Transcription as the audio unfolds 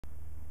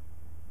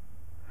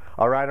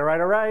All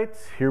right.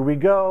 Here we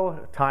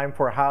go. Time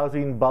for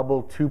Housing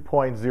Bubble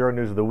 2.0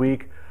 News of the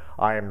Week.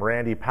 I am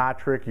Randy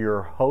Patrick,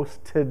 your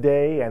host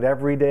today and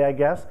every day, I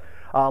guess.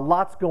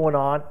 Lots going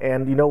on,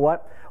 and you know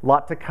what? A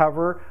lot to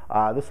cover.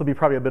 This will be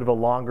probably a bit of a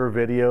longer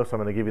video, so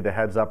I'm going to give you the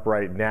heads up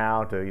right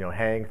now to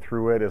hang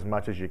through it as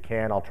much as you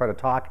can. I'll try to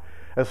talk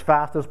as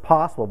fast as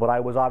possible, but I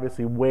was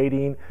obviously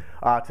waiting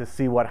to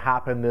see what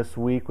happened this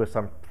week with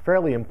some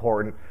fairly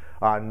important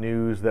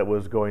news that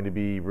was going to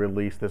be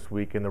released this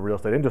week in the real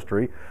estate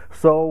industry.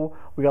 So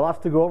we got lots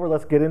to go over.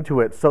 Let's get into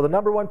it. So the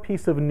number one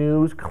piece of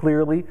news,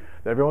 clearly,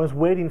 that everyone was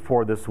waiting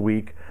for this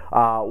week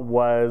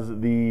was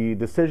the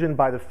decision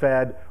by the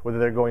Fed whether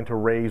they're going to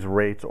raise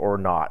rates or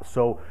not.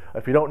 So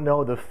if you don't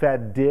know, the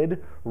Fed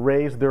did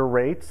raise their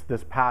rates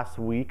this past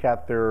week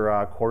at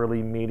their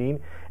quarterly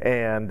meeting,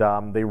 and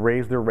they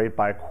raised their rate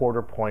by a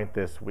quarter point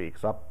this week,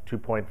 so up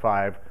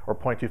 2.5 or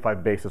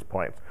 0.25 basis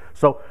points.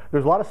 So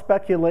there's a lot of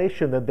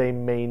speculation that they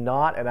may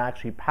not and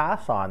actually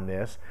pass on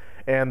this,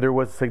 and there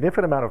was a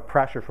significant amount of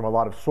pressure from a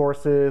lot of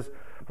sources,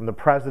 from the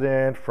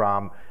president,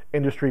 from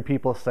industry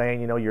people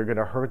saying, you're going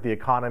to hurt the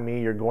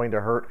economy, you're going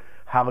to hurt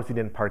housing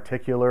in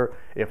particular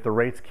if the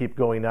rates keep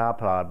going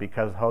up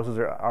because houses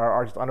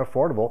are just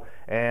unaffordable,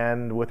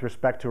 and with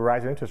respect to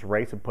rising interest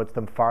rates, it puts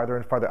them farther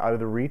and farther out of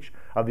the reach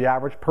of the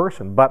average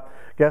person. But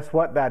guess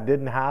what? That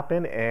didn't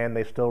happen, and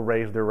they still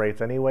raised their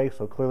rates anyway.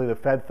 So clearly the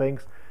Fed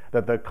thinks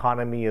that the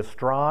economy is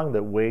strong,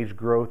 that wage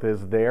growth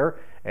is there,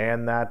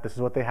 and that this is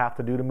what they have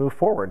to do to move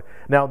forward.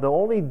 Now, the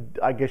only,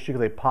 I guess you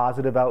could say,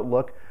 positive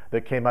outlook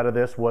that came out of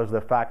this was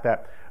the fact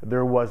that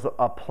there was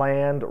a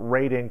planned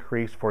rate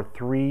increase for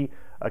 3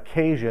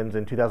 occasions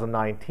in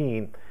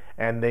 2019,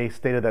 and they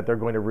stated that they're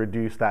going to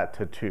reduce that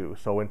to 2.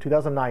 So in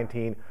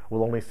 2019,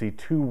 we'll only see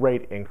 2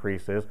 rate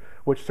increases,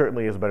 which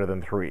certainly is better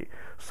than 3.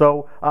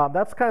 So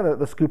that's kind of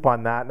the scoop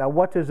on that. Now,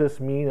 what does this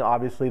mean?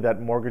 Obviously,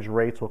 that mortgage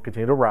rates will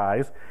continue to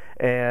rise,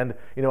 and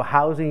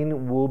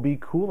housing will be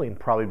cooling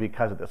probably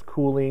because of this.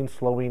 Cooling,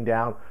 slowing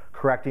down,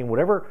 correcting,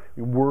 whatever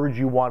words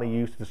you want to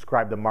use to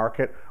describe the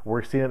market.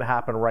 We're seeing it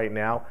happen right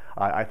now.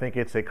 I think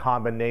it's a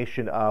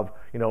combination of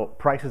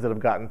prices that have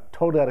gotten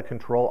totally out of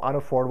control,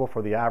 unaffordable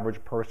for the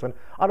average person,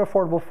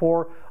 unaffordable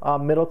for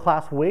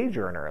middle-class wage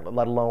earner,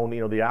 let alone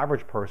the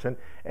average person,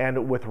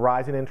 and with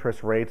rising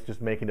interest rates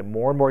just making it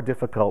more and more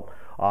difficult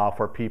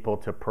for people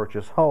to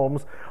purchase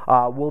homes.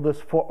 Will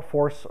this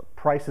force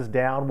prices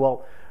down?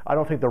 Well, I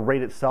don't think the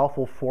rate itself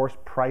will force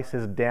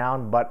prices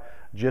down, but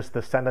just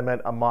the sentiment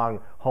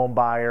among home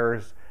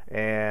buyers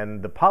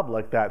and the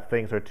public that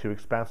things are too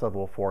expensive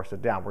will force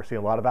it down. We're seeing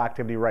a lot of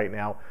activity right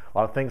now, a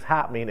lot of things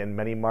happening in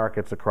many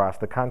markets across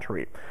the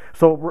country.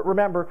 So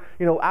remember,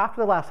 after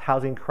the last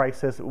housing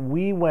crisis,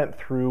 we went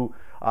through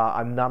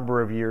a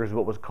number of years of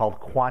what was called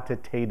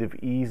quantitative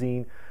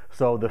easing.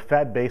 So the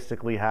Fed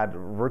basically had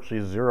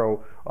virtually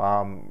zero,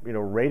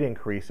 rate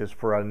increases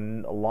for a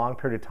long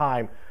period of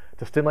time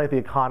to stimulate the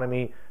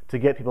economy, to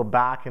get people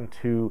back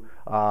into,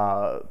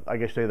 I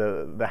guess,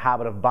 the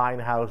habit of buying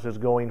houses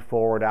going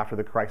forward after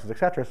the crisis,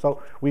 etc.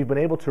 So we've been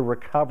able to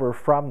recover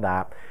from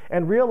that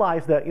and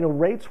realize that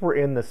rates were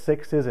in the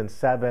 6s and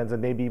 7s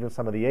and maybe even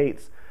some of the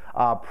 8s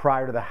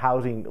prior to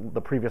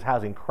the previous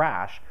housing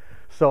crash.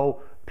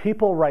 So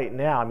people right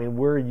now,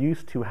 we're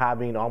used to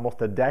having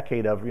almost a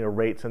decade of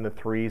rates in the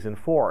 3s and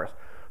 4s.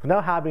 So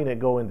now having it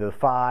go into the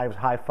 5s,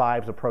 high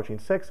 5s, approaching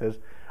 6s,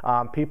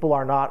 people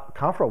are not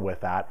comfortable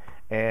with that.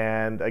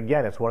 And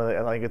again, it's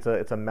I think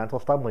it's a mental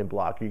stumbling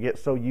block. You get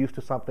so used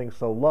to something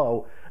so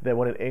low that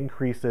when it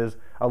increases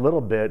a little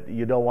bit,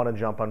 you don't want to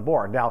jump on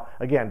board. Now,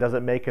 again, does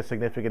it make a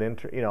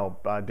significant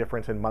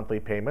difference in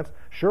monthly payments?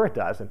 Sure, it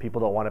does, and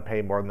people don't want to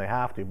pay more than they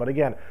have to. But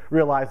again,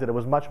 realize that it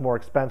was much more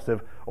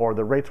expensive, or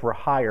the rates were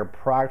higher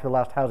prior to the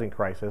last housing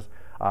crisis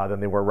than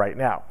they were right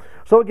now.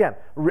 So again,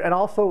 and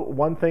also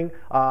one thing,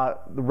 the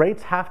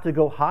rates have to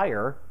go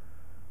higher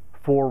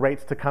for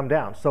rates to come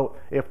down. So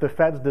if the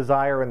Fed's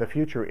desire in the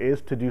future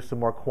is to do some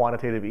more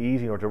quantitative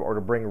easing or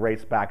to bring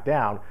rates back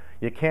down,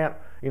 you can't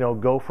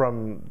go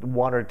from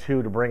 1 or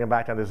 2 to bring them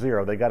back down to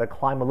 0. They got to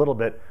climb a little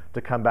bit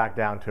to come back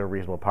down to a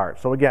reasonable part.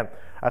 So again,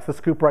 that's the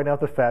scoop right now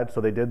with the Fed.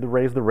 So they did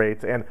raise the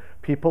rates, and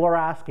people are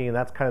asking, and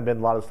that's kind of been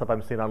a lot of stuff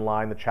I'm seeing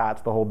online, the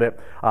chats, the whole bit.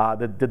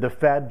 Did the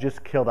Fed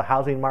just kill the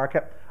housing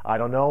market? I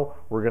don't know.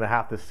 We're going to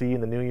have to see in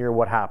the new year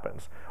what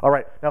happens. All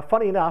right. Now,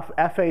 funny enough,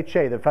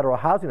 FHA, the Federal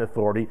Housing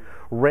Authority,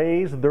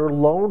 raised their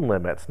loan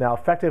limits. Now,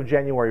 effective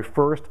January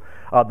 1st,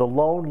 the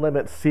loan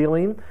limit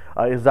ceiling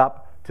is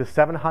up to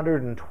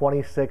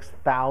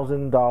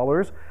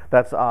 $726,000.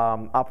 That's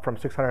up from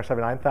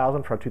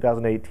 $679,000 from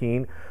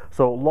 2018.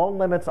 So loan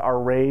limits are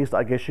raised,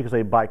 I guess you could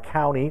say, by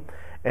county,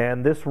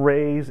 and this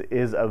raise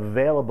is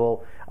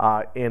available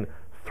in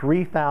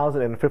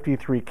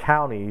 3,053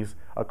 counties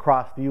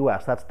across the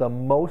U.S. That's the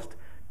most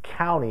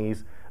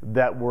counties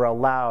that were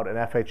allowed an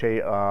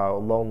FHA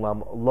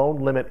loan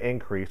limit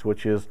increase,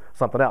 which is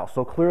something else.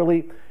 So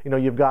clearly,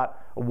 you've got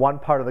one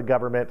part of the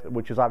government,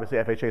 which is obviously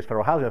FHA's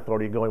Federal Housing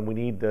Authority, going, we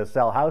need to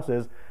sell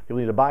houses, people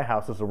need to buy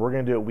houses, so we're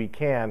going to do what we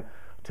can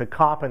to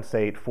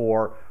compensate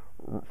for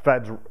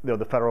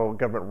the federal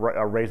government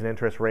raising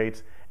interest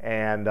rates,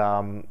 and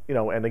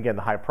and again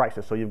the high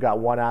prices. So you've got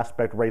one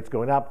aspect, rates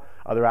going up,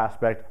 other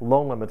aspect,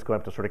 loan limits going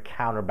up to sort of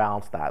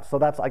counterbalance that. So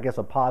that's, I guess,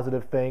 a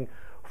positive thing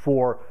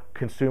for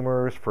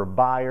consumers, for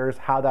buyers.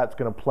 How that's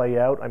going to play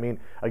out, I mean,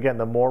 again,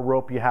 the more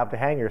rope you have to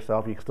hang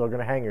yourself, you're still going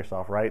to hang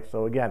yourself, right?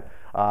 So again,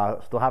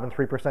 still having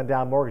 3%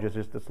 down mortgages,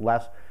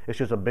 it's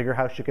just a bigger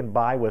house you can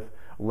buy with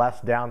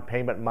less down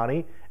payment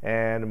money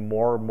and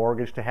more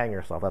mortgage to hang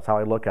yourself. That's how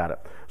I look at it.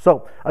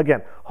 So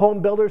again,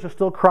 home builders are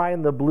still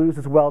crying the blues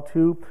as well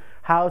too.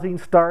 Housing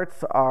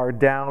starts are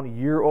down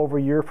year over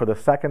year for the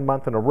second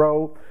month in a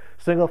row.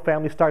 Single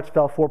family starts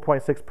fell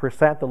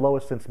 4.6%, the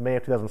lowest since May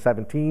of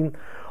 2017.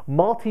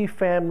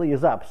 Multifamily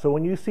is up. So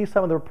when you see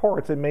some of the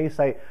reports, it may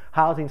say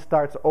housing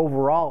starts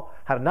overall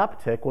had an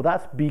uptick. Well,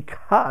 that's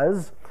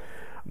because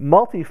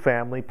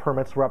multifamily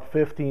permits were up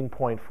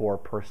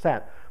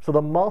 15.4%. So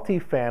the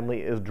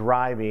multifamily is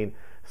driving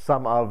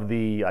some of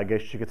the, I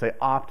guess you could say,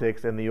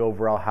 optics in the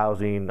overall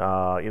housing,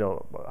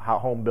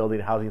 home building,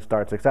 housing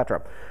starts,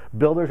 etc.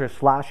 Builders are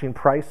slashing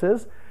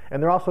prices,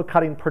 and they're also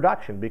cutting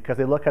production because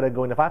they look at it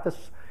going, if I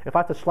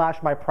have to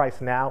slash my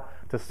price now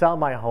to sell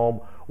my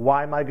home,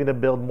 why am I going to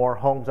build more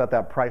homes at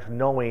that price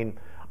knowing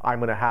I'm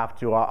going to have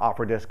to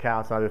offer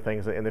discounts and other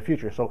things in the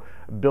future? So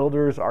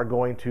builders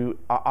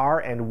are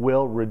and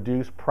will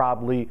reduce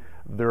probably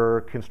their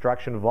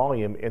construction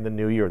volume in the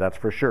new year, that's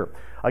for sure.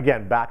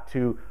 Again, back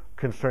to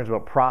concerns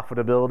about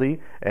profitability,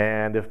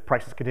 and if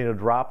prices continue to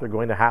drop, they're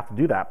going to have to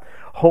do that.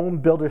 Home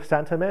builder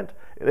sentiment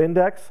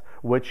index,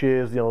 which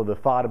is the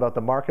thought about the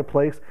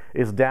marketplace,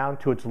 is down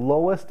to its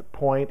lowest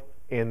point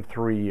in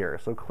 3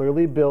 years. So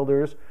clearly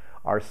builders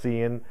are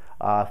seeing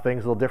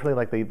things a little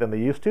differently than they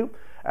used to.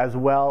 As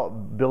well,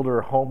 builder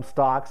home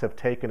stocks have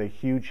taken a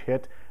huge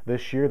hit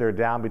this year. They're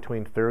down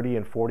between 30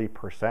 and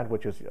 40%,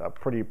 which is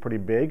pretty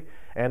big.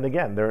 And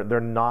again,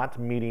 they're not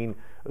meeting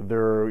they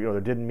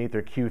didn't meet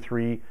their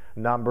Q3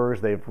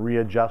 numbers. They've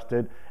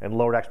readjusted and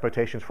lowered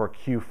expectations for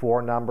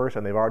Q4 numbers,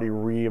 and they've already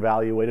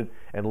reevaluated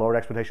and lowered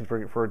expectations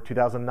for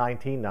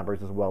 2019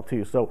 numbers as well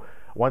too. So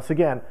once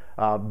again,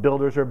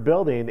 builders are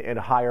building in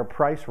higher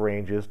price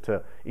ranges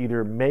to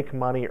either make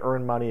money,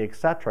 earn money,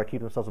 etc.,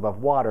 keep themselves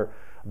above water.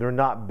 They're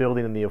not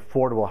building in the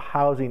affordable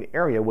housing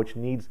area, which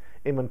needs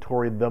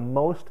inventory the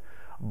most,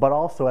 but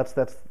also that's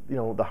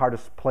the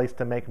hardest place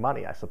to make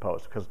money, I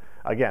suppose, because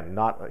again,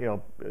 not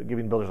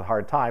giving builders a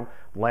hard time.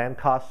 Land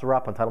costs are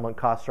up, entitlement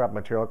costs are up,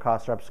 material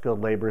costs are up,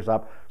 skilled labor is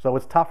up, so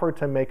it's tougher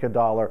to make a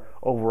dollar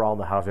overall in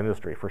the housing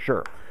industry for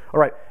sure. All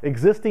right,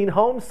 existing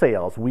home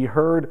sales. We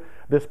heard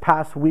this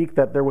past week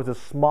that there was a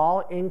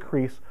small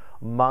increase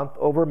month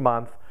over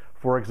month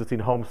for existing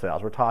home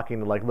sales. We're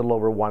talking like a little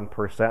over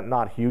 1%,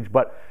 not huge,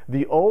 but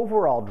the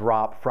overall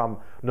drop from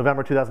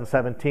November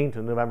 2017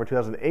 to November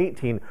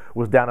 2018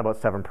 was down about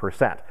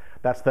 7%.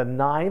 That's the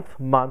 9th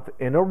month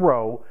in a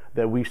row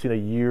that we've seen a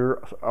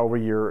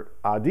year-over-year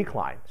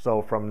decline.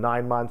 So from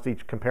 9 months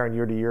each, comparing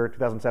year to year,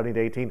 2017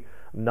 to 18,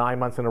 9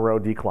 months in a row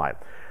decline.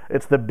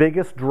 It's the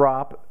biggest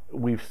drop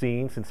we've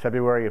seen since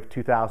February of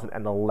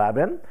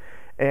 2011.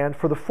 And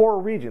for the 4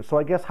 regions, so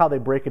I guess how they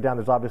break it down,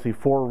 there's obviously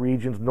 4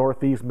 regions: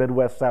 Northeast,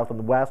 Midwest, South,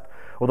 and West.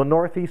 Well, the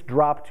Northeast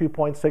dropped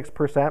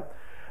 2.6%,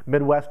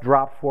 Midwest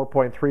dropped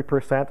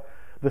 4.3%,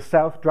 the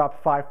South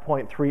dropped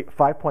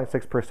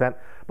 5.6%,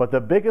 but the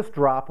biggest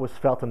drop was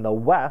felt in the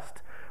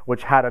West,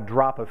 which had a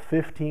drop of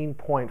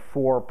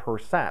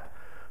 15.4%.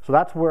 So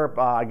that's where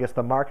I guess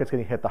the market's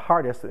getting hit the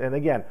hardest. And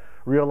again,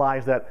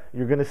 realize that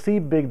you're going to see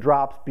big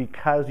drops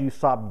because you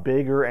saw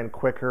bigger and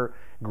quicker,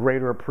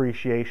 greater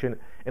appreciation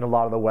in a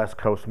lot of the West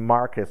Coast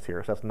markets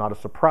here. So that's not a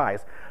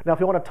surprise. Now,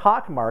 if you want to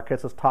talk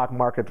markets, let's talk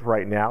markets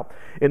right now.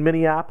 In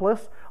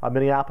Minneapolis,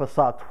 Minneapolis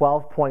saw a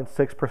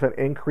 12.6%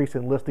 increase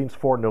in listings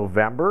for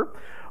November.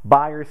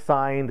 Buyers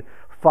signed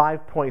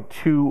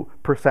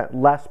 5.2%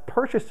 less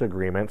purchase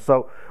agreements.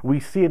 So we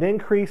see an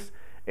increase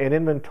in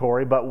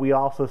inventory, but we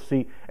also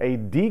see a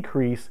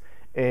decrease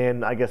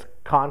in, I guess,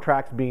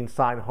 contracts being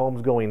signed,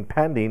 homes going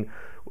pending,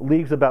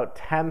 leaves about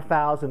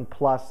 10,000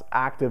 plus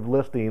active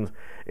listings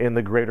in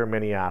the greater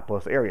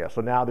Minneapolis area.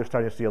 So now they're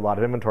starting to see a lot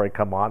of inventory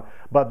come on,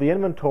 but the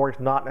inventory is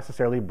not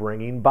necessarily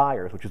bringing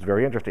buyers, which is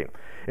very interesting.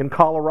 In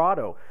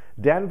Colorado,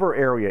 Denver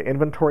area,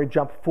 inventory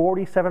jumped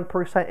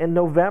 47% in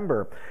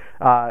November.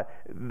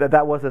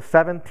 That was a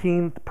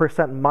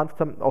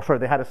 17%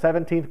 they had a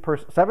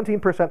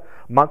 17%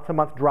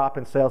 month-to-month drop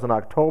in sales in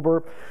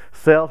October.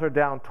 Sales are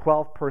down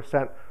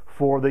 12%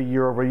 for the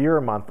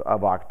year-over-year month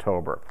of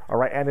October. All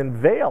right, and in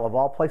Vail, of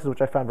all places,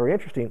 which I found very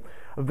interesting,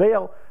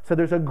 Vail said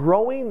there's a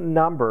growing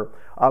number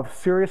of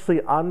seriously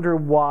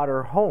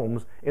underwater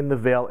homes in the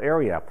Vail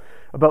area.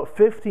 About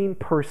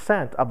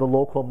 15% of the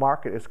local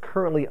market is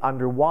currently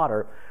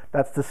underwater.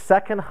 That's the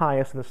second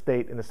highest in the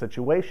state in the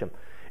situation.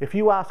 If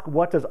you ask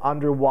what does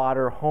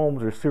underwater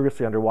homes or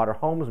seriously underwater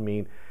homes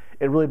mean,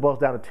 it really boils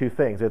down to 2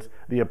 things. It's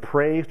the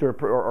appraised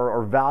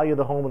or value of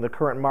the home in the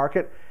current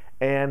market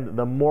and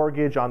the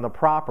mortgage on the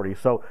property.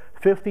 So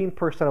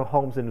 15% of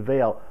homes in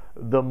Vail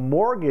the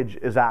mortgage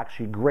is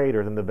actually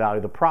greater than the value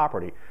of the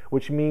property,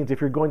 which means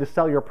if you're going to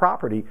sell your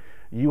property,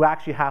 you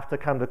actually have to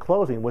come to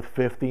closing with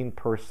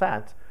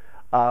 15%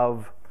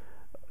 of,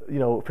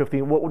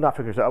 well, not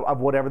 15%, of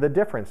whatever the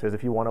difference is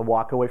if you want to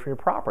walk away from your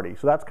property.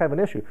 So that's kind of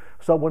an issue.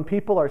 So when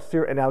people are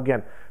and now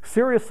again,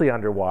 seriously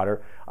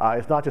underwater,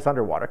 it's not just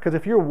underwater, because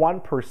if you're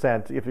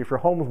 1%, if your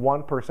home is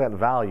 1%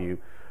 value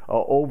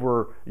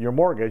over your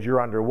mortgage,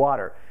 you're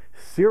underwater.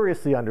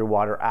 Seriously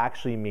underwater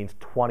actually means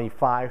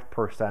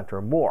 25%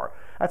 or more.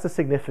 That's a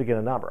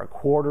significant number. A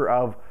quarter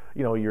of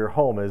your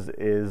home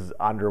is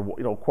under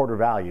quarter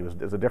value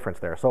is a difference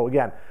there. So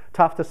again,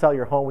 tough to sell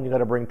your home when you got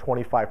to bring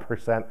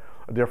 25%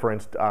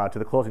 difference to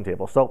the closing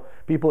table. So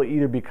people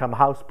either become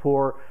house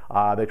poor,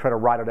 they try to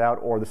ride it out,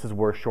 or this is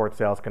where short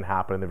sales can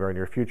happen in the very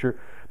near future.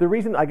 The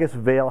reason I guess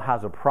Vail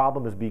has a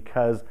problem is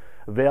because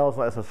Vail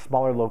is a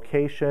smaller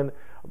location.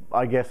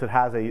 I guess it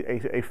has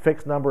a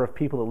fixed number of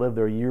people that live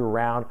there year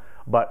round,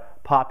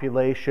 but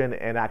population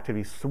and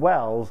activity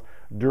swells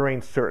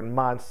during certain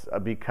months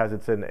because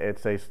it's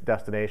a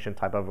destination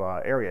type of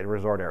area, a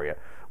resort area.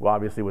 Well,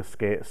 obviously with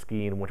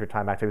skiing,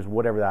 wintertime activities,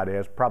 whatever that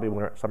is,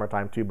 probably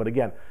summertime too. But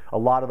again, a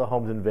lot of the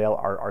homes in Vail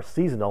are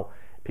seasonal.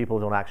 People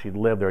don't actually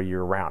live there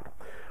year round.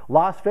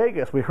 Las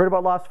Vegas, we heard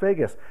about Las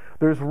Vegas.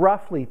 There's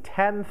roughly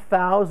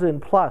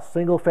 10,000 plus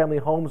single family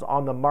homes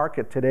on the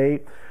market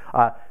today.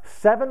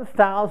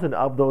 7,000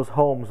 of those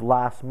homes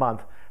last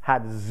month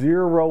had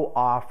 0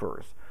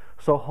 offers.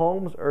 So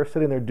homes are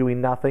sitting there doing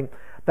nothing.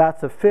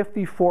 That's a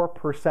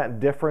 54%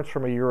 difference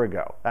from a year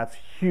ago. That's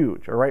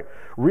huge, all right?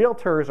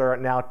 Realtors are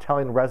now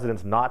telling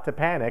residents not to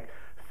panic.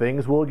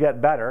 Things will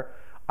get better.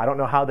 I don't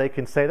know how they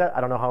can say that.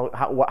 I don't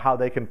know how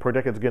they can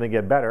predict it's going to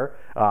get better.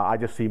 I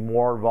just see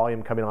more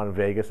volume coming on in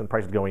Vegas and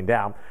prices going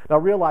down. Now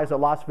realize that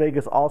Las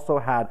Vegas also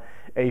had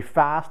a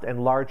fast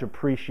and large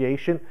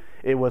appreciation.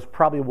 It was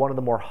probably one of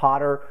the more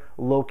hotter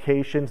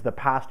locations the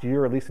past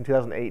year, at least in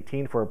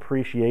 2018, for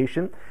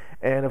appreciation.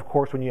 And of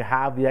course, when you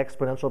have the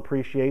exponential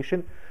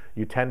appreciation,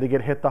 you tend to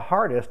get hit the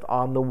hardest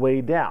on the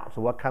way down.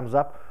 So what comes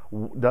up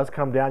does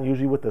come down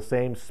usually with the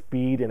same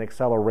speed and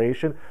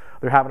acceleration.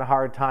 They're having a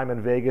hard time in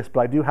Vegas,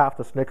 but I do have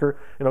to snicker.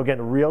 Again,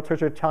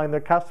 realtors are telling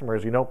their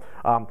customers,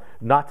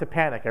 not to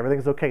panic.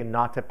 Everything's okay,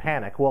 not to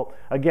panic. Well,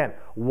 again,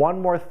 one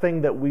more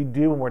thing that we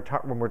do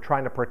when we're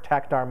trying to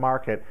protect our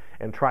market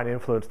and trying to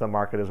influence the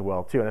market as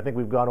well too. And I think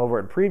we've gone over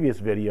it in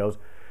previous videos.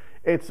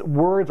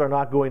 Words are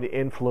not going to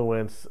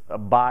influence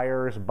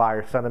buyers,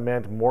 buyer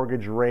sentiment,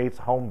 mortgage rates,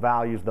 home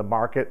values, the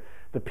market.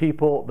 The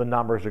people, the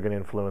numbers are going to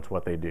influence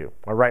what they do.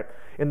 All right.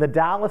 In the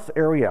Dallas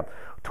area,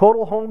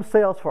 total home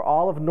sales for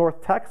all of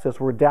North Texas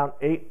were down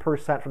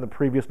 8% from the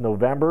previous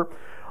November.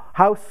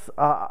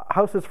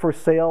 Houses for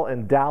sale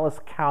in Dallas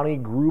County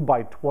grew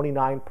by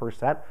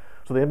 29%.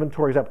 So the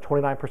inventory is up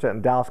 29%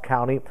 in Dallas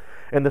County.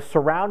 And the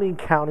surrounding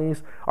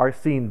counties are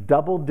seeing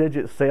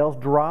double-digit sales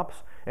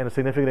drops and a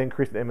significant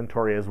increase in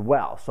inventory as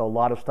well. So a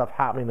lot of stuff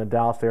happening in the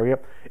Dallas area.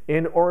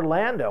 In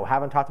Orlando,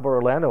 haven't talked about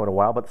Orlando in a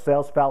while, but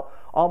sales fell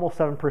almost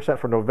 7%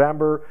 for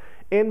November.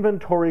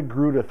 Inventory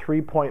grew to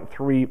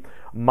 3.3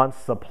 months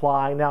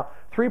supply. Now,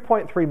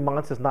 3.3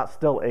 months is not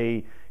still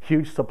a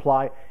huge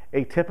supply.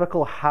 A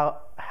typical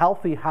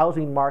healthy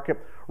housing market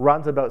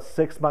runs about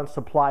 6 months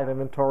supply of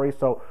inventory,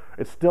 so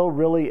it's still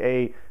really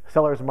a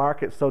seller's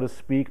market, so to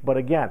speak. But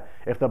again,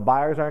 if the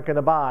buyers aren't going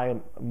to buy,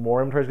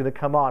 more inventory is going to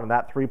come on, and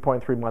that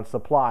 3.3 month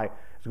supply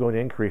is going to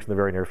increase in the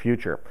very near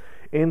future.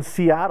 In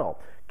Seattle,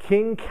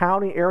 King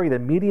County area, the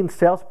median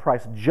sales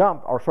price plunged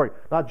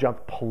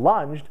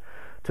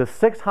to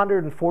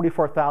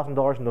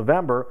 $644,000 in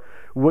November,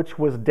 which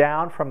was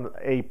down from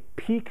a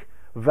peak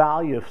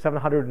value of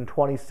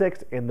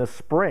 $726,000 in the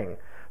spring.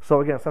 So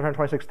again,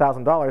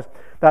 $726,000.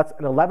 That's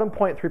an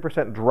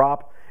 11.3%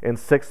 drop in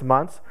 6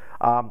 months.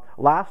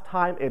 Last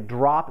time it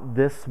dropped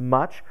this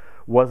much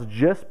was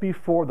just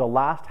before the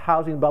last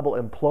housing bubble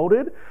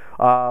imploded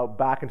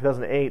back in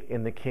 2008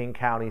 in the King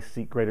County,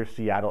 greater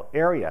Seattle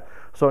area.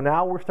 So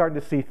now we're starting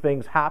to see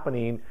things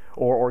happening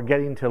or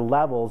getting to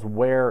levels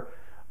where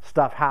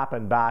stuff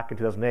happened back in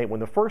 2008 when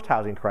the first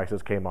housing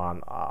crisis came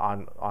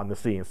on the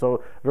scene.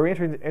 So very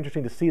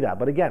interesting to see that.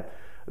 But again,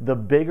 the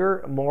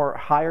bigger, more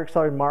higher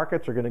accelerated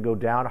markets are going to go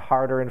down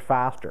harder and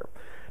faster.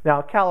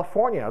 Now,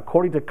 California,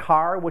 according to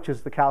CAR, which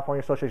is the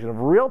California Association of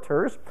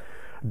Realtors,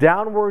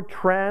 downward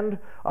trend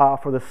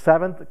for the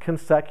 7th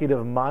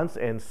consecutive months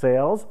in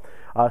sales.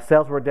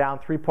 Sales were down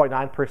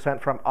 3.9%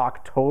 from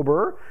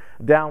October,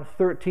 down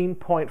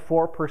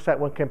 13.4%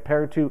 when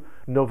compared to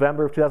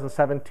November of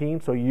 2017,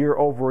 so year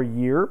over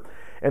year.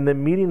 And the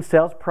median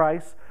sales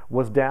price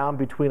was down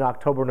between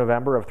October and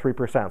November of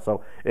 3%.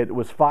 So it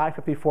was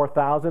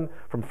 $554,000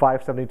 from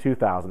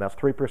 $572,000. That's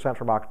 3%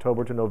 from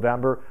October to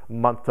November,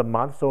 month to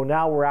month. So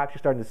now we're actually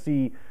starting to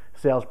see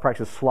sales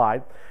prices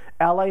slide.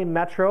 LA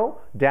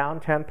Metro down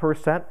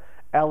 10%,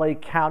 LA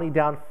County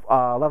down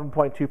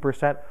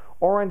 11.2%,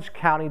 Orange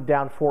County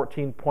down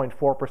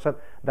 14.4%.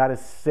 That is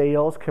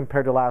sales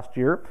compared to last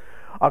year.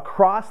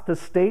 Across the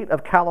state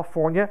of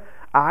California,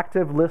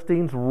 active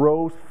listings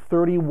rose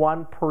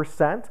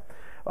 31%.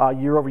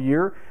 year over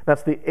year.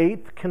 That's the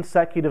 8th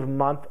consecutive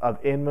month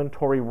of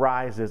inventory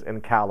rises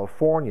in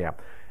California.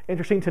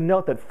 Interesting to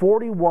note that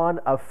 41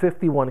 of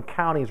 51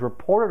 counties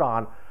reported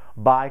on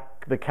by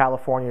the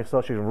California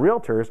Association of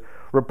Realtors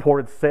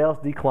reported sales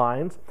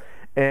declines,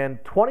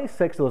 and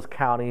 26 of those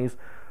counties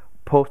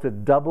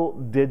posted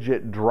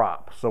double-digit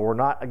drops. So we're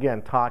not,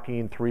 again,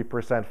 talking 3%,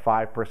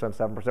 5%,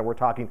 7%. We're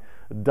talking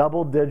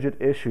double-digit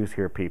issues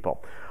here,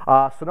 people.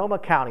 Sonoma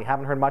County,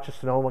 haven't heard much of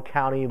Sonoma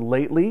County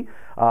lately.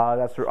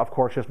 That's, of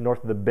course, just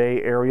north of the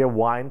Bay Area,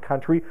 wine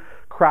country.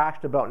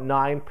 Crashed about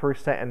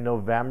 9% in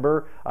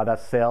November.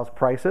 That's sales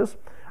prices.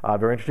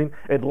 Very interesting.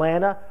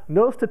 Atlanta,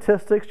 no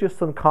statistics, just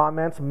some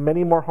comments.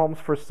 Many more homes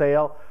for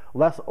sale,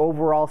 less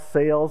overall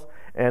sales,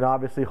 and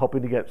obviously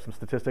hoping to get some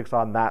statistics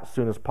on that as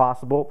soon as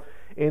possible.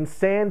 In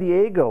San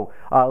Diego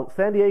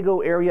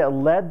area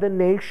led the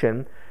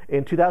nation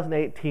in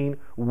 2018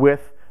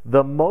 with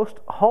the most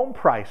home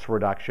price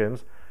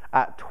reductions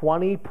at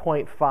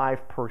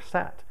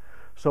 20.5%.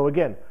 So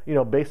again,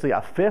 basically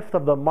a fifth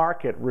of the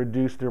market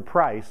reduced their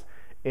price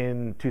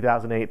in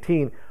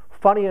 2018.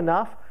 Funny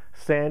enough,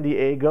 San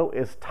Diego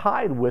is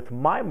tied with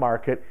my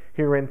market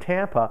here in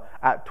Tampa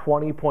at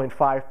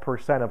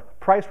 20.5% of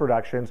price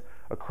reductions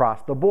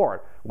across the board,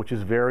 which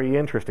is very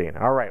interesting.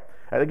 All right.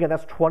 And again,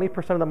 that's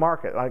 20% of the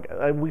market.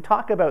 We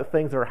talk about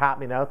things that are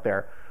happening out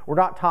there. We're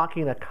not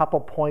talking a couple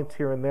points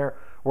here and there.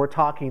 We're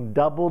talking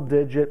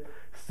double-digit,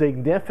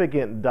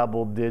 significant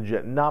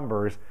double-digit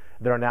numbers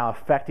that are now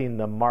affecting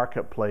the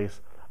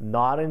marketplace,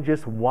 not in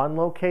just one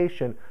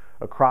location,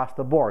 across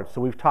the board. So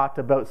we've talked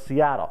about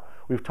Seattle.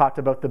 We've talked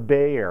about the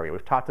Bay Area.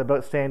 We've talked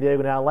about San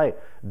Diego and LA,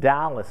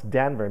 Dallas,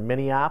 Denver,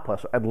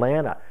 Minneapolis,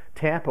 Atlanta,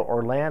 Tampa,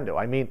 Orlando.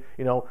 I mean,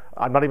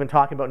 I'm not even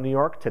talking about New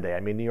York today. I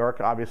mean, New York,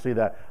 obviously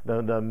the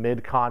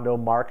mid-condo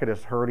market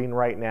is hurting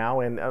right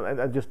now,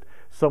 and just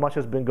so much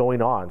has been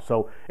going on.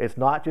 So it's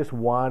not just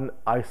one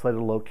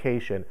isolated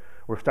location.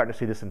 We're starting to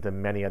see this into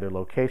many other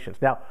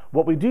locations. Now,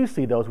 what we do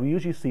see, though, is we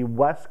usually see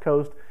West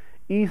Coast,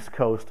 East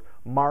Coast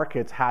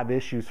markets have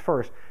issues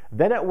first.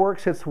 Then it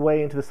works its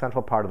way into the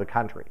central part of the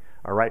country.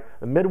 All right,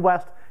 the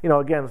Midwest,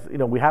 again,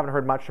 we haven't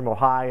heard much from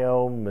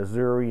Ohio,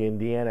 Missouri,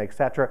 Indiana,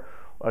 etc.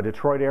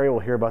 Detroit area, we'll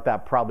hear about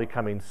that probably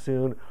coming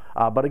soon.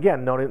 But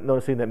again,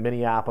 noticing that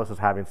Minneapolis is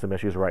having some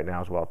issues right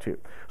now as well too.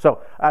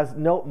 So as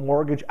note,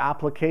 mortgage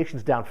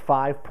applications down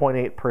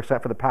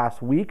 5.8% for the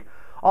past week.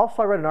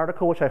 Also, I read an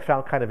article which I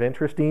found kind of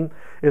interesting,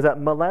 is that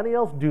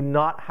millennials do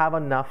not have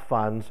enough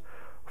funds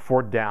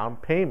for down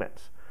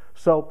payments.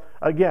 So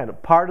again,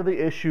 part of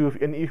the issue,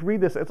 and you read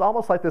this, it's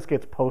almost like this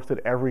gets posted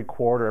every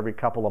quarter, every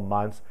couple of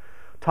months,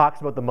 talks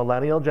about the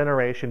millennial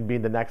generation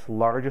being the next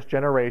largest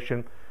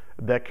generation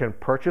that can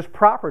purchase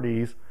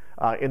properties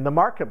in the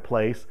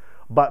marketplace,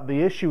 but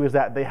the issue is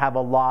that they have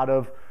a lot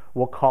of,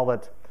 we'll call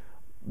it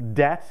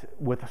debt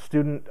with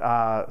student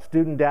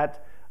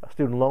debt,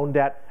 student loan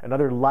debt, and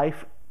other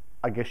life,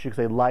 I guess you could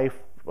say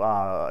life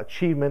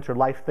achievements or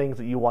life things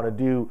that you want to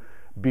do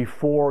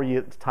before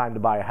it's time to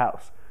buy a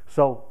house.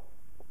 So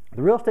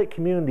the real estate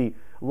community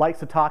likes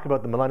to talk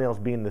about the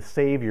millennials being the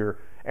savior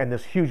and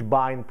this huge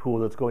buying pool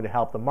that's going to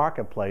help the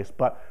marketplace.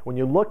 But when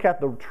you look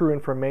at the true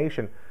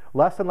information,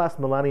 less and less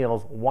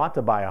millennials want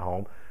to buy a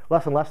home,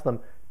 less and less of them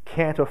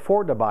can't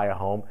afford to buy a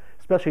home,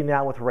 especially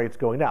now with rates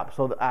going up.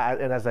 So,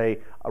 and as a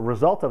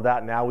result of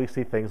that, now we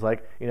see things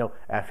like,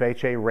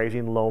 FHA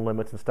raising loan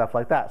limits and stuff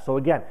like that. So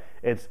again,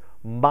 it's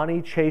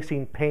money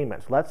chasing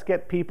payments. Let's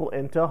get people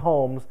into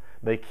homes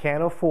they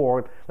can't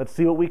afford. Let's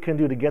see what we can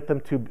do to get them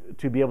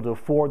to be able to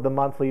afford the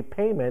monthly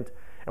payment,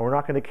 and we're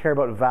not going to care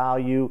about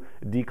value,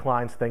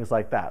 declines, things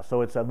like that.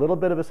 So it's a little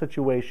bit of a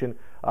situation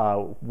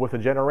with a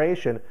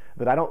generation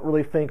that I don't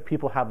really think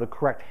people have the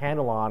correct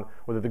handle on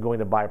whether they're going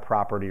to buy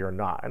property or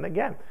not. And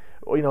again,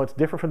 it's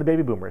different from the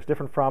baby boomers,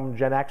 different from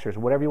Gen Xers,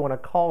 whatever you want to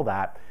call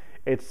that.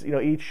 It's,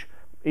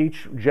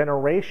 each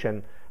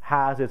generation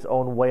has its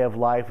own way of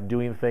life,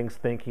 doing things,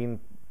 thinking,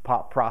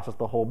 process,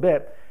 the whole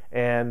bit.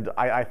 And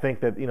I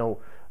think that,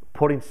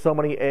 putting so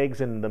many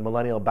eggs in the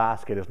millennial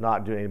basket is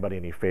not doing anybody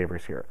any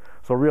favors here.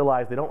 So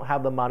realize they don't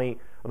have the money,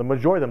 or the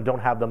majority of them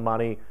don't have the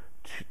money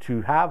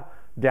to have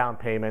down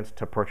payments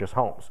to purchase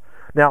homes.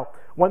 Now,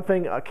 one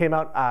thing came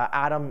out,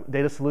 Adam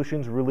Data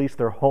Solutions released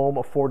their home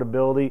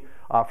affordability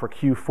for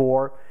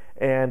Q4.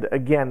 And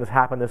again, this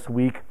happened this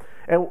week.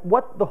 And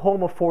what the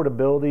home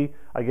affordability,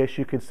 I guess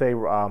you could say,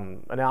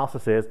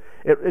 analysis is,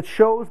 it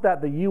shows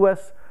that the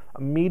U.S.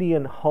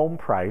 median home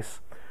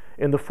price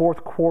in the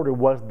fourth quarter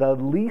was the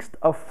least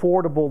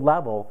affordable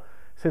level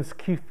since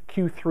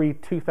Q3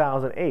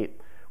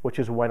 2008, which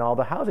is when all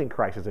the housing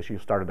crisis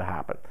issues started to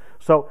happen.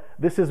 So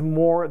this is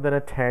more than a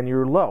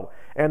 10-year low.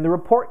 And the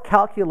report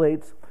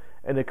calculates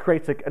and it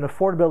creates an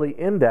affordability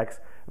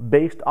index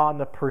based on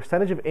the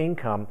percentage of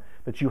income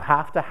that you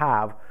have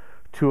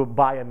to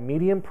buy a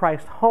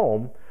medium-priced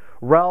home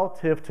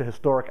relative to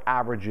historic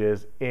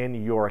averages in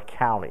your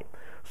county.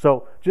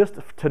 So just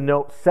to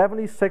note,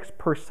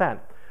 76%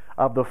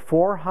 of the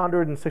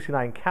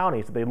 469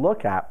 counties that they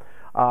look at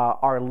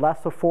are less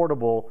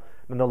affordable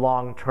than the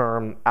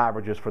long-term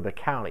averages for the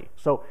county.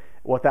 So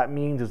What that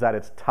means is that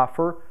it's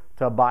tougher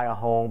to buy a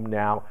home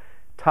now,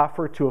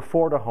 tougher to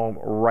afford a home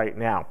right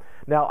now.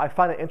 Now, I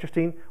find it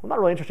interesting, well, not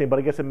really interesting, but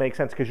I guess it makes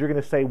sense because you're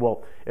going to say,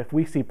 well, if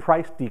we see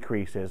price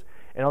decreases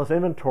and all this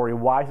inventory,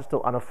 why is it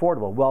still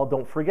unaffordable? Well,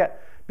 don't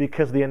forget,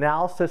 because the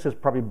analysis is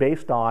probably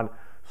based on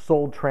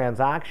sold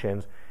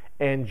transactions,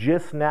 and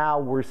just now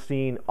we're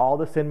seeing all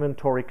this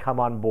inventory come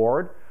on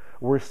board.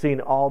 We're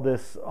seeing all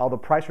the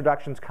price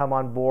reductions come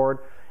on board,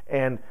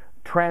 and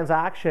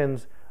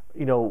transactions,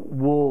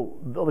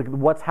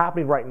 what's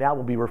happening right now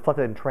will be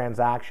reflected in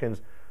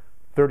transactions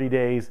 30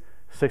 days,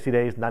 60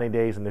 days, 90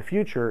 days in the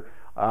future.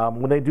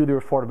 When they do the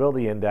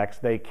affordability index,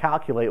 they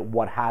calculate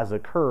what has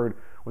occurred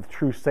with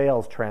true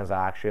sales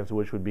transactions,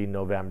 which would be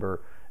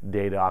November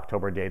data,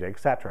 October data,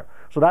 etc.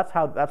 So that's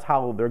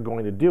how they're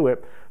going to do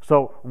it.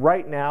 So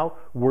right now,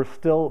 we're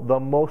still the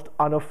most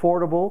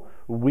unaffordable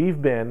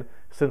we've been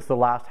since the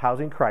last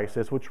housing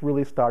crisis, which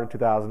really started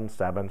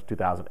 2007 to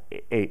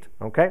 2008,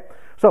 okay?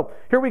 So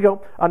here we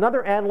go.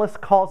 Another analyst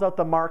calls out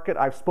the market.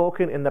 I've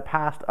spoken in the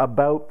past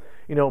about,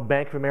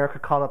 Bank of America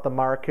calling out the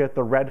market,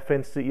 the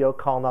Redfin CEO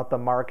calling out the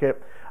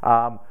market,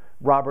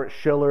 Robert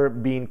Shiller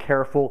being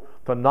careful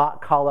to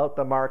not call out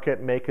the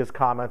market, make his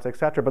comments,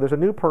 etc. But there's a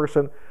new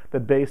person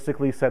that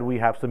basically said we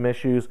have some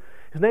issues.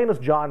 His name is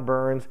John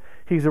Burns.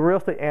 He's a real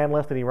estate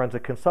analyst and he runs a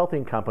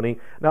consulting company.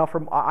 Now,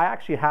 I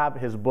actually have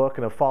his book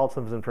and have followed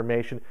some of his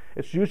information.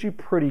 It's usually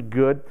pretty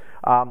good.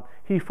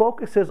 He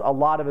focuses a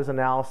lot of his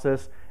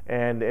analysis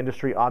and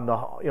industry on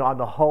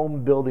the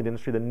home building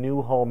industry, the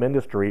new home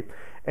industry.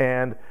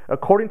 And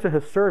according to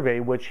his survey,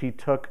 which he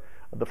took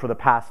for the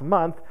past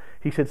month,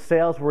 he said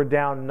sales were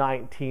down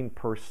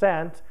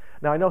 19%.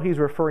 Now, I know he's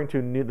referring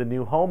to the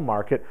new home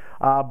market,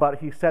 but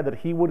he said that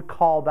he would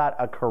call that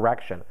a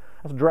correction.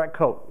 That's a direct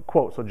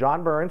quote. So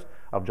John Burns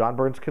of John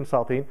Burns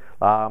Consulting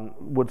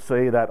would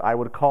say that I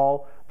would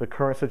call the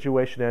current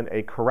situation in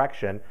a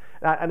correction.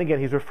 And again,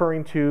 he's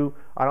referring to,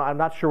 I'm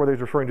not sure whether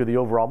he's referring to the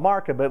overall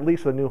market, but at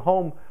least the new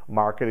home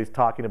market, he's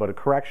talking about a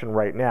correction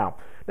right now.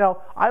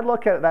 Now, I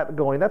look at that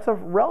going, that's a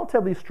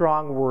relatively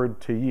strong word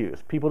to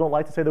use. People don't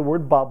like to say the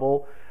word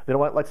bubble. They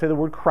don't like to say the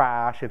word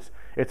crash. It's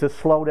a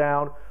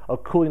slowdown, a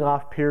cooling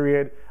off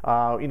period,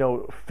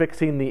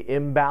 fixing the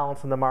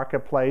imbalance in the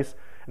marketplace.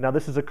 Now,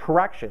 this is a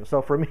correction.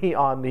 So for me,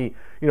 when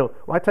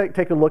I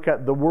take a look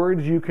at the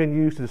words you can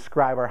use to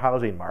describe our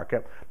housing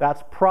market,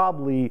 that's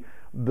probably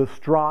the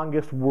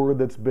strongest word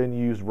that's been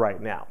used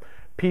right now.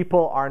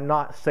 People are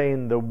not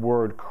saying the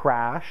word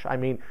crash. I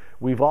mean,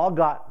 we've all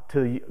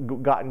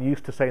gotten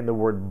used to saying the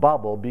word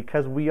bubble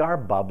because we are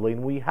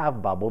bubbling. We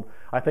have bubbled.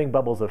 I think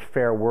bubble is a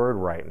fair word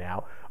right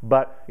now.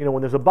 But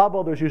when there's a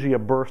bubble, there's usually a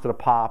burst and a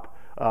pop,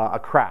 a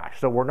crash.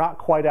 So we're not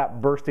quite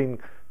at bursting,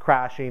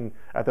 crashing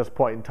at this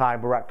point in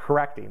time, but we're at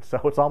correcting. So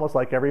it's almost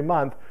like every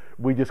month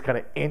we just kind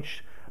of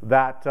inch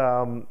that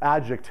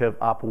adjective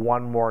up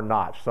one more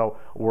notch. So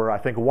we're, I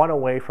think, one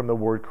away from the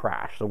word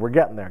crash. So we're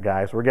getting there,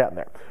 guys. We're getting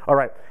there. All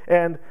right.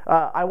 And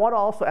I want to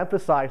also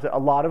emphasize that a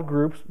lot of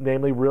groups,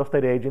 namely real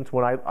estate agents,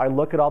 when I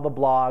look at all the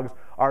blogs,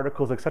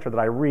 articles, etc., that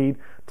I read,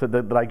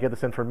 that I get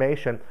this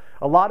information,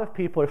 a lot of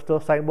people are still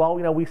saying, well,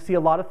 we see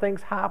a lot of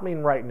things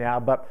happening right now,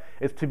 but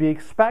it's to be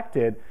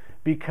expected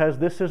because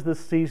this is the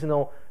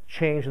seasonal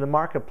change in the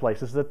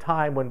marketplace. This is a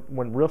time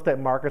when real estate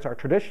markets are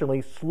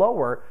traditionally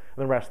slower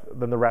than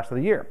the rest of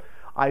the year.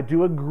 I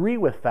do agree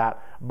with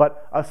that,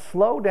 but a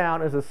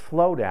slowdown is a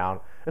slowdown.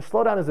 A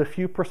slowdown is a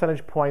few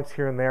percentage points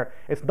here and there.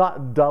 It's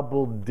not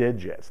double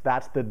digits.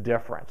 That's the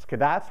difference. Okay,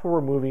 that's where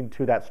we're moving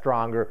to that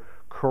stronger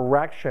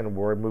correction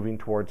word, moving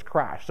towards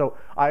crash. So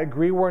I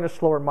agree we're in a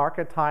slower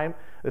market time.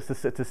 It's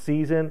a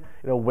season,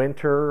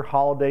 winter,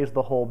 holidays,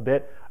 the whole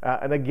bit.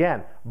 And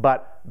again,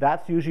 but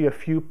that's usually a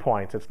few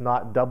points. It's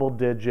not double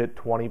digit,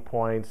 20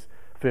 points,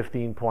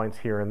 15 points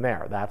here and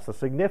there. That's a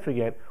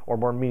significant or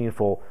more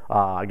meaningful,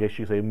 I guess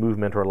you say,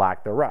 movement or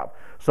lack thereof.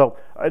 So,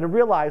 and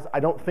realize I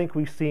don't think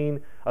we've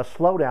seen a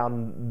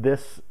slowdown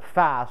this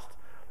fast,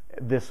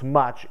 this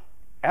much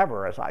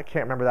ever, as I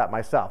can't remember that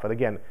myself. And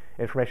again,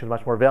 information is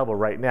much more available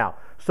right now.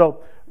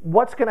 So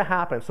what's going to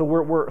happen? So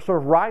we're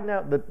sort of riding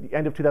out the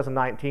end of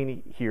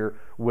 2019 here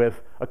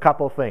with a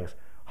couple of things.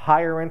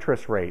 Higher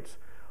interest rates,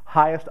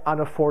 highest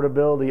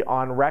unaffordability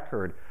on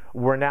record.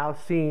 We're now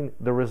seeing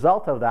the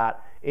result of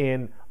that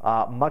in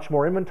much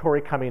more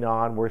inventory coming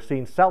on. We're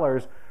seeing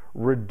sellers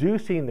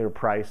reducing their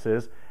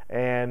prices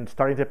and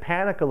starting to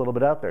panic a little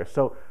bit out there.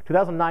 So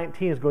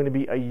 2019 is going to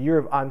be a year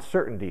of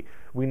uncertainty.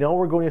 We know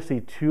we're going to see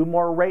 2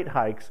 more rate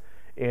hikes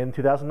in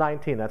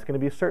 2019. That's going to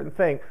be a certain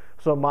thing.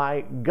 So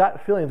my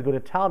gut feeling is going to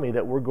tell me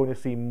that we're going to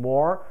see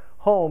more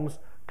homes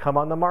come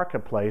on the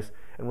marketplace,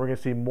 and we're going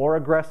to see more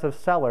aggressive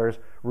sellers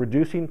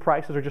reducing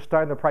prices or just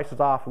starting the prices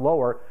off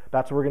lower.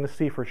 That's what we're going to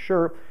see for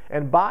sure.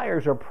 And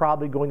buyers are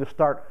probably going to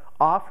start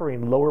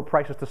offering lower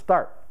prices to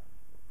start.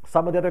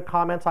 Some of the other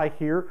comments I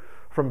hear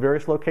from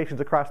various locations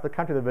across the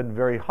country that have been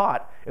very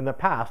hot in the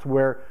past,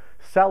 where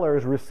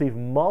sellers receive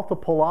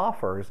multiple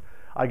offers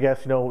I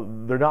guess,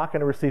 they're not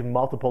going to receive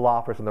multiple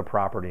offers on the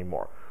property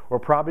anymore. We're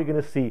probably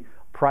going to see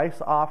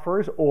price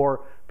offers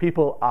or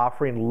people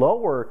offering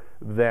lower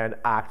than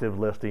active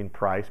listing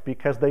price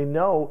because they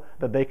know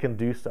that they can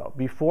do so.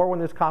 Before, when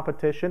there's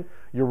competition,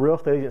 your real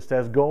estate agent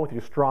says go with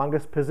your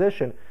strongest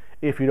position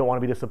if you don't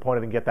want to be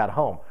disappointed and get that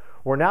home.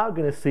 We're now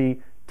going to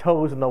see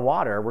toes in the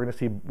water.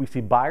 We see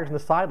buyers on the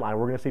sideline.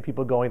 We're going to see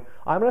people going,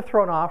 I'm going to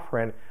throw an offer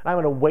in and I'm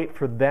going to wait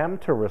for them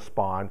to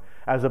respond,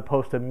 as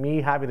opposed to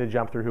me having to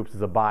jump through hoops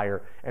as a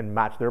buyer and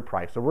match their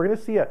price. So we're going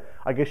to see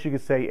I guess you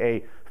could say,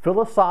 a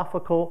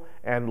philosophical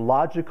and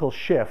logical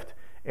shift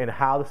in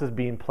how this is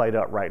being played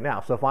out right now.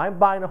 So if I'm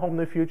buying a home in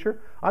the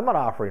future, I'm not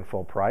offering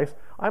full price.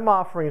 I'm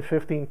offering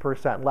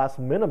 15% less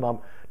minimum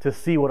to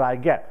see what I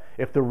get.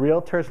 If the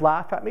realtors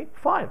laugh at me,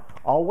 fine,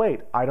 I'll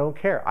wait. I don't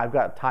care. I've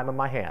got time on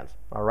my hands,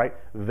 all right?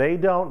 They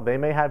don't. They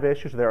may have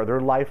issues.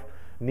 Their life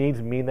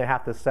needs mean they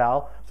have to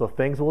sell, so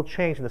things will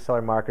change in the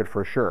seller market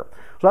for sure.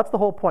 So that's the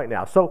whole point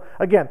now. So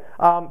again,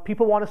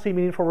 people want to see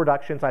meaningful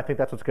reductions. I think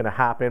that's what's going to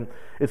happen.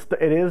 It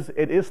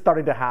is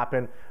starting to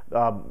happen.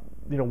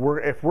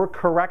 If we're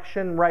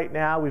correction right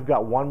now, we've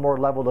got one more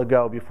level to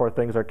go before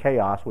things are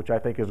chaos, which I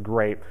think is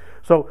great.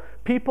 So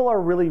people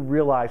are really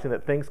realizing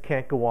that things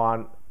can't go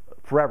on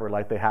forever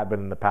like they have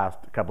been in the past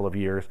couple of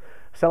years.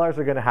 Sellers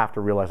are going to have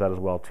to realize that as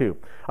well too.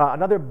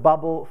 Another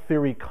bubble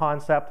theory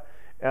concept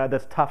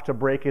that's tough to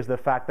break is the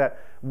fact that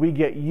we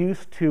get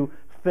used to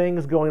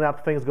things going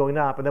up,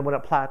 and then when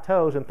it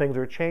plateaus and things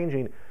are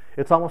changing,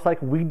 it's almost like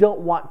we don't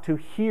want to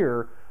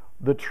hear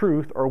the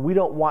truth, or we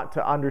don't want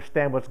to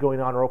understand what's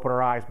going on or open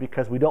our eyes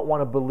because we don't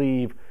want to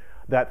believe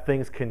that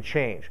things can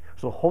change.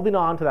 So holding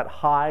on to that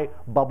high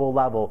bubble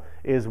level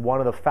is one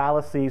of the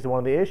fallacies and one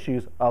of the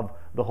issues of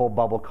the whole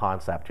bubble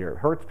concept here. It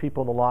hurts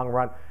people in the long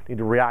run. You need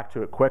to react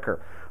to it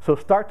quicker. So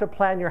start to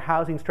plan your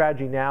housing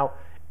strategy now.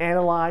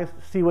 Analyze,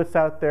 see what's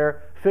out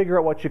there, figure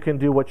out what you can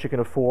do, what you can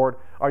afford.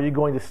 Are you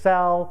going to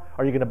sell?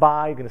 Are you going to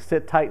buy? You're going to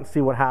sit tight and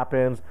see what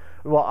happens?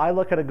 Well, I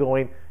look at it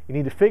going, you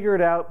need to figure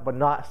it out, but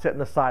not sit in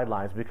the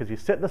sidelines, because you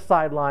sit in the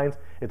sidelines,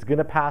 it's going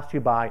to pass you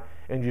by,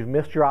 and you've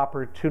missed your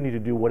opportunity to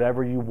do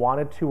whatever you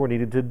wanted to or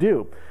needed to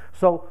do.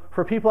 So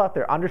for people out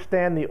there,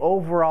 understand the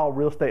overall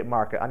real estate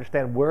market,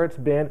 understand where it's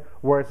been,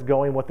 where it's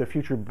going, what the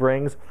future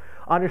brings.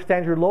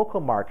 Understand your local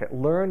market,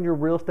 learn your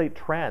real estate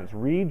trends,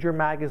 read your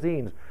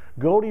magazines,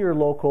 go to your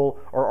local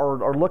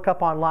or look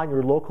up online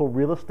your local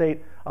real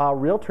estate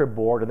realtor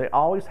board, and they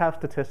always have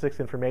statistics,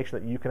 information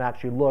that you can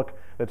actually look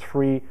that's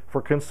free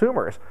for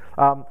consumers.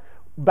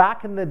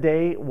 Back in the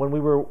day when we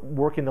were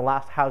working the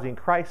last housing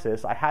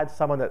crisis, I had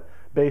someone that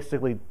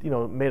basically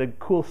made a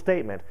cool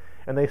statement,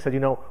 and they said,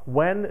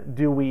 when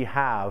do we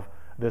have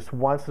this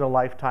once in a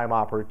lifetime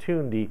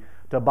opportunity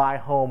to buy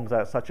homes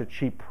at such a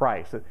cheap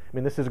price? I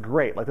mean, this is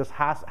great. Like, this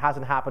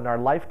hasn't happened in our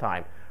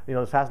lifetime.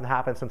 This hasn't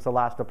happened since the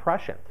last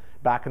depression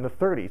back in the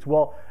 30s.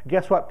 Well,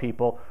 guess what,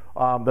 people?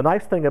 The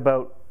nice thing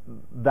about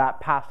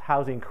that past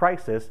housing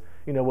crisis,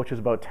 which is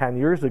about 10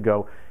 years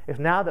ago, is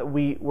now that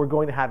we're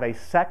going to have a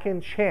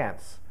second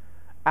chance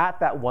at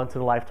that once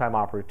in a lifetime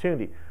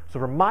opportunity. So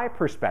from my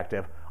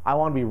perspective, I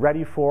want to be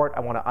ready for it. I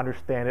want to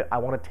understand it. I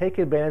want to take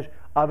advantage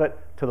of it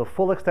to the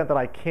full extent that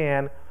I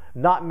can,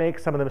 not make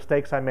some of the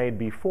mistakes I made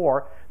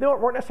before. They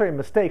weren't necessarily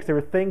mistakes. They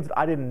were things that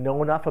I didn't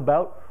know enough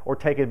about or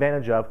take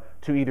advantage of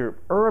to either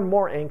earn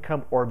more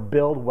income or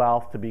build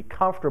wealth to be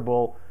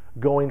comfortable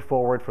going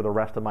forward for the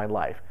rest of my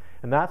life.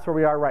 And that's where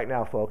we are right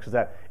now, folks, is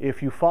that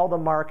if you follow the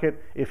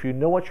market, if you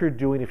know what you're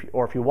doing,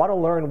 or if you want to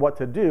learn what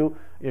to do,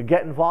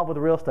 get involved with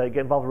real estate,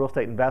 get involved with real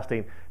estate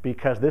investing,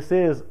 because this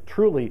is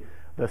truly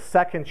the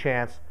second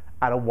chance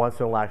at a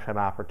once-in-a-lifetime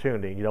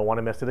opportunity. You don't want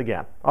to miss it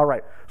again. All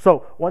right,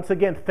 so once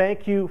again,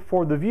 thank you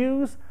for the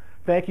views.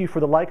 Thank you for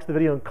the likes of the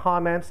video and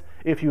comments.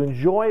 If you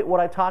enjoy what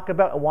I talk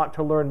about and want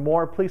to learn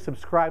more, please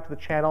subscribe to the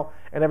channel.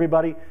 And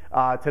everybody,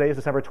 today is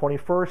December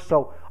 21st,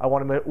 so I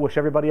want to wish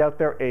everybody out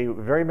there a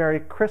very Merry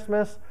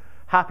Christmas,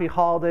 Happy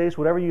Holidays,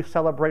 whatever you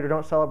celebrate or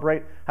don't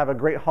celebrate. Have a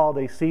great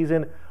holiday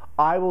season.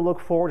 I will look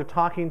forward to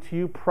talking to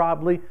you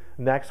probably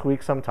next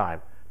week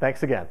sometime.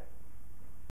 Thanks again.